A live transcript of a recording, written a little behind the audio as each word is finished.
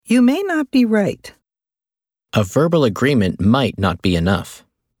You may not be right. A verbal agreement might not be enough.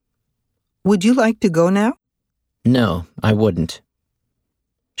 Would you like to go now? No, I wouldn't.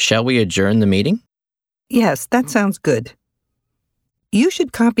 Shall we adjourn the meeting? Yes, that sounds good. You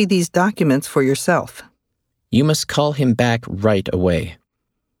should copy these documents for yourself. You must call him back right away.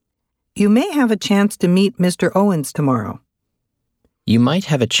 You may have a chance to meet Mr. Owens tomorrow. You might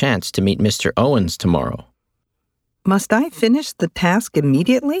have a chance to meet Mr. Owens tomorrow. Must I finish the task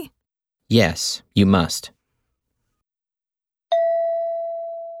immediately? Yes, you must.